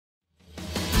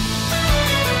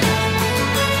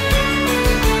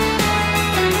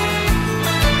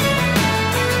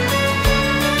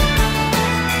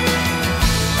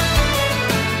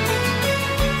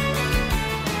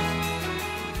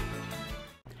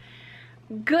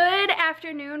Good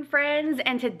afternoon, friends,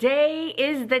 and today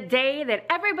is the day that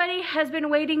everybody has been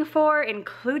waiting for,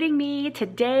 including me.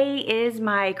 Today is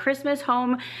my Christmas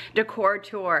home decor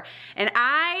tour, and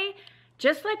I,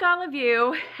 just like all of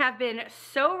you, have been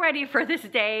so ready for this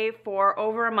day for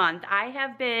over a month. I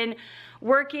have been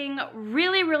working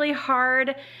really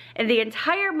hard in the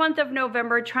entire month of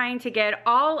November trying to get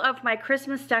all of my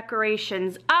Christmas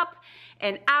decorations up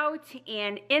and out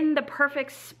and in the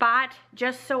perfect spot,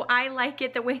 just so I like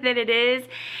it the way that it is.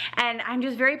 And I'm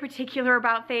just very particular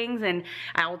about things, and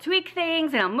I'll tweak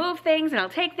things and I'll move things and I'll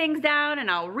take things down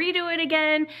and I'll redo it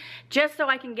again just so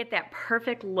I can get that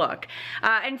perfect look.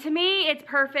 And to me, it's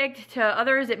perfect. To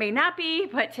others, it may not be,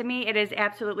 but to me, it is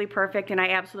absolutely perfect, and I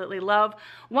absolutely love,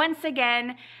 once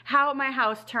again, how my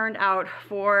house turned out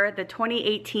for the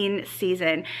 2018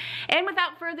 season. And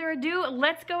without further ado,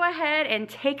 let's go ahead and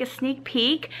take a sneak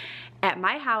peek at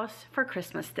my house for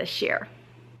Christmas this year.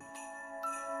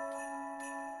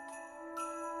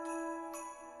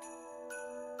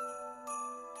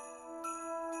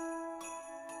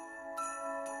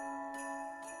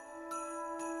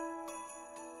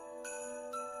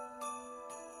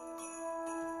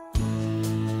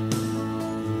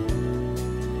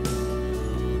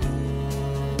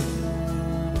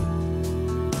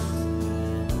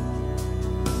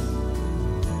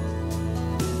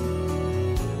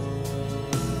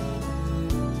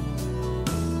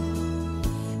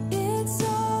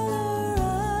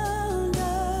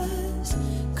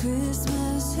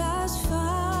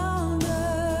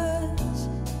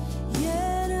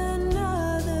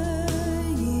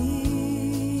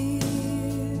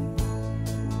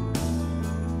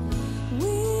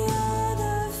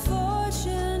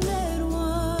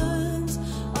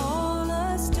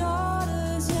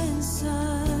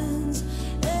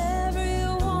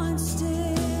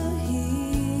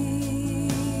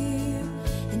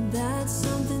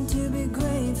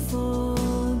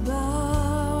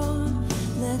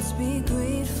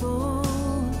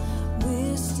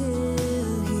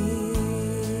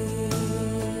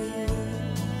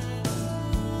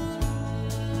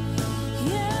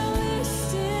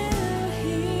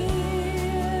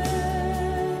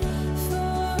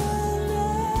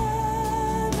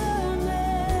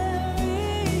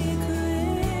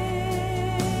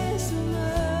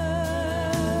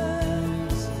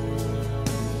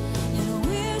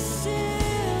 We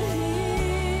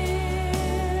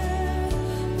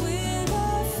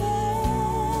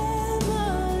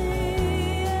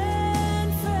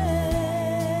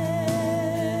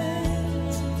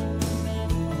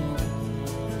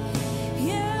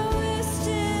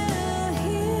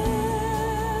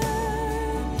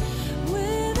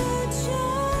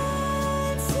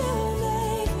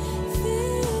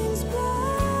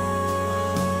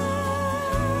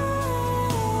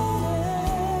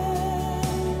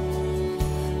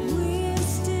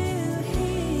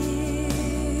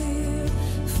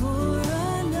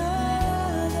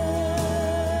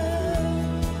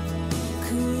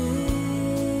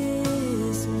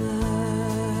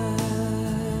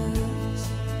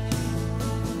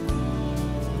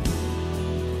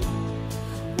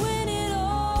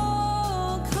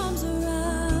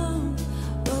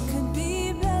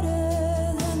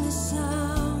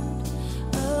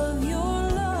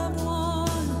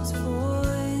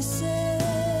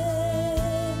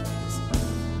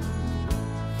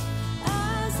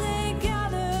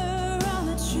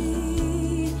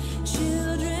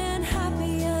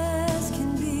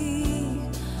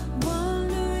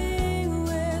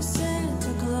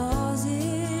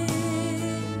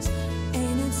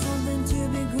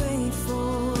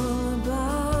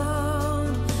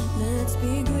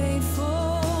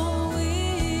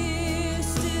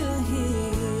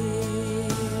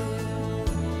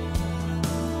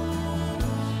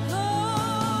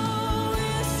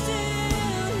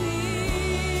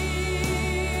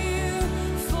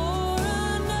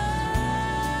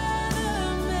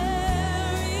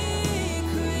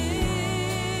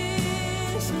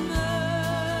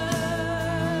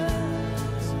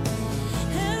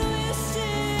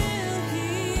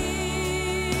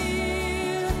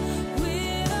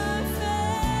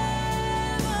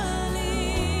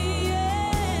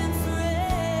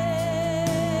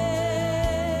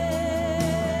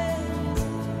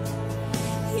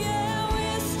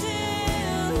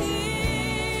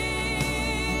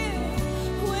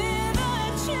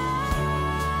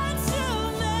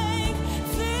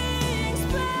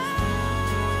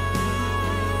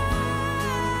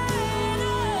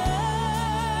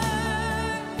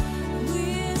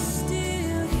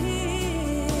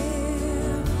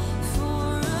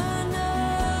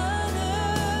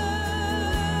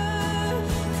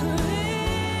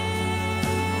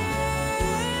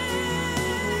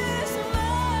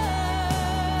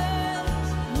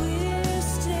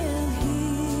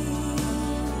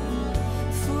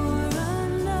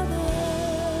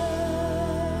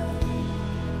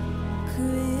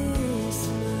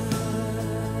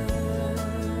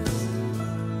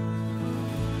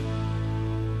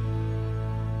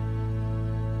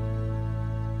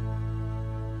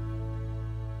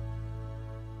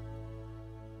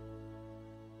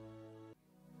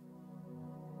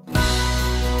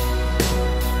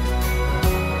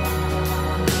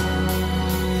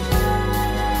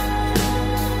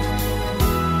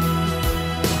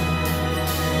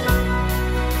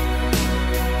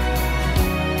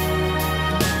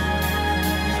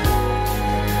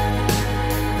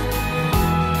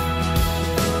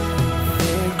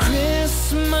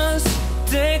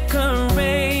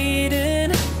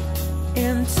Decorated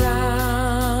in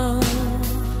town,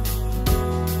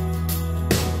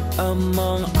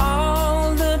 among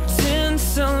all the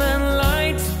tinsel and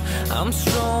lights, I'm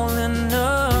strolling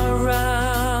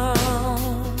around,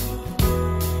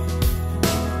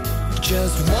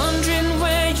 just wondering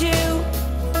where you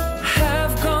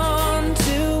have gone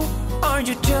to. Are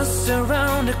you just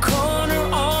around the corner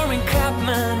or in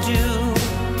Kathmandu?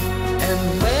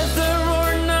 And whether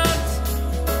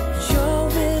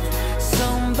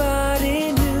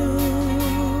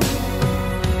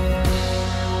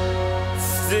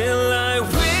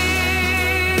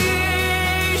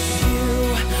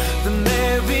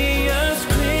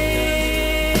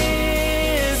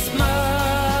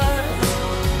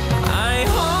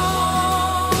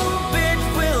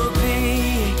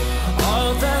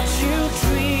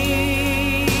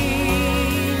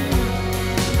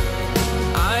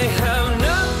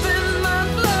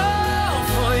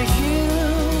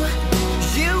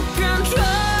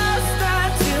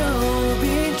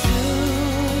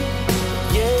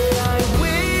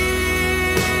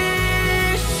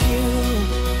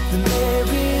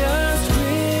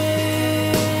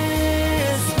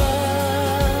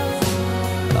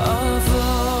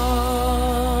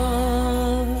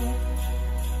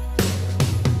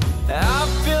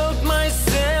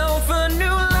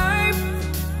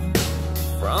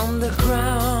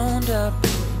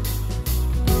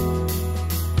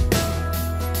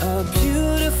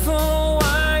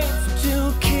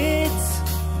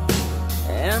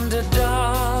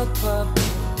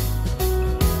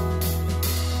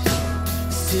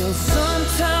still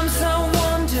sometimes I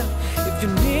wonder if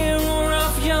you're near or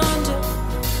off yonder,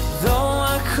 though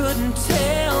I couldn't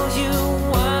tell you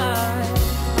why.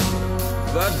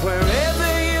 But wherever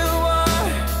you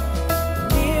are,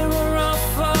 near or off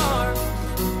far,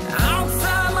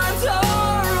 outside my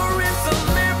door or in some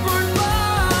airport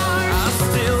bar, I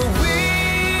still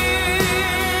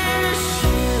wish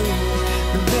you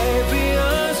the merriest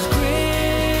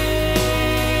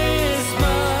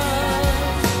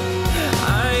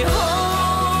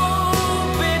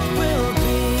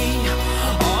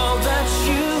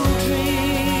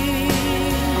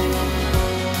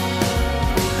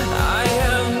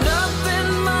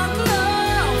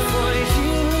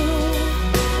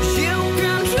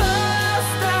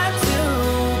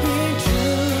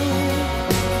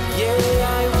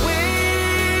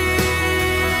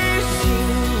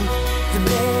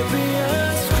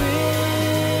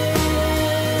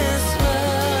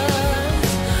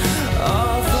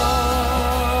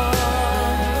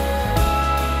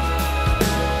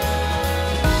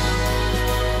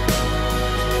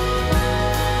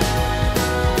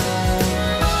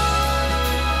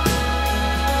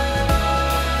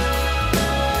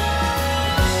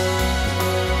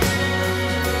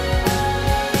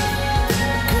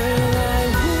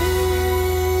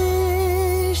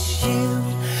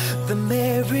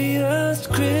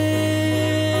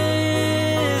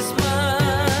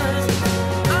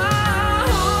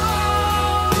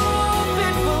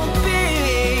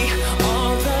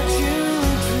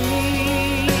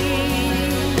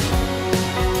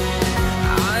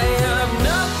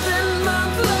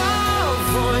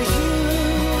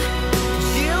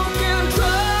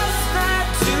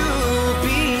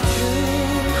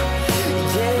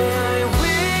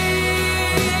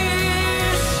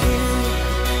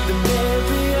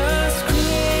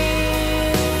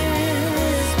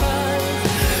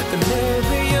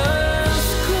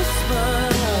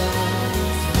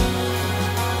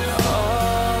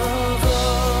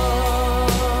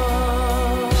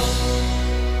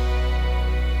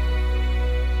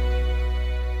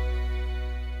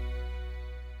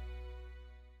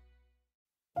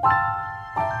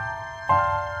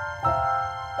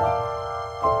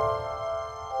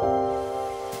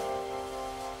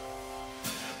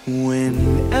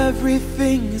when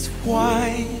everything is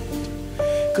white,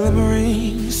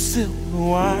 glimmering silver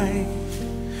white,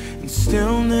 and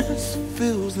stillness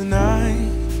fills the night.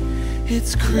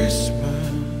 It's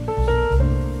Christmas,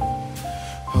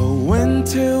 a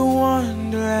winter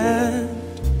wonderland.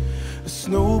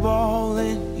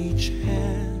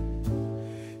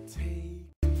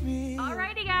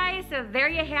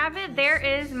 you have it. There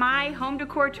is my home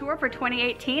decor tour for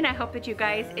 2018. I hope that you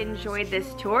guys enjoyed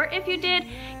this tour. If you did,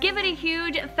 give it a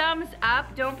huge thumbs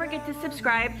up. Don't forget to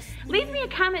subscribe. Leave me a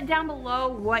comment down below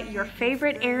what your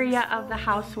favorite area of the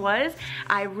house was.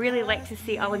 I really like to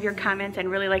see all of your comments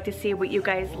and really like to see what you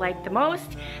guys like the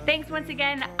most. Thanks once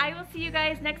again. I will see you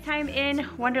guys next time in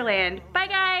Wonderland. Bye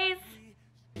guys.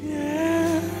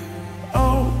 Yeah.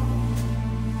 Oh,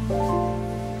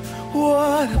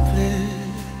 what a bliss.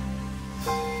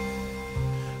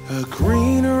 A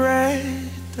green red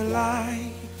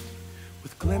delight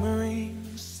with glimmering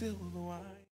silver wine.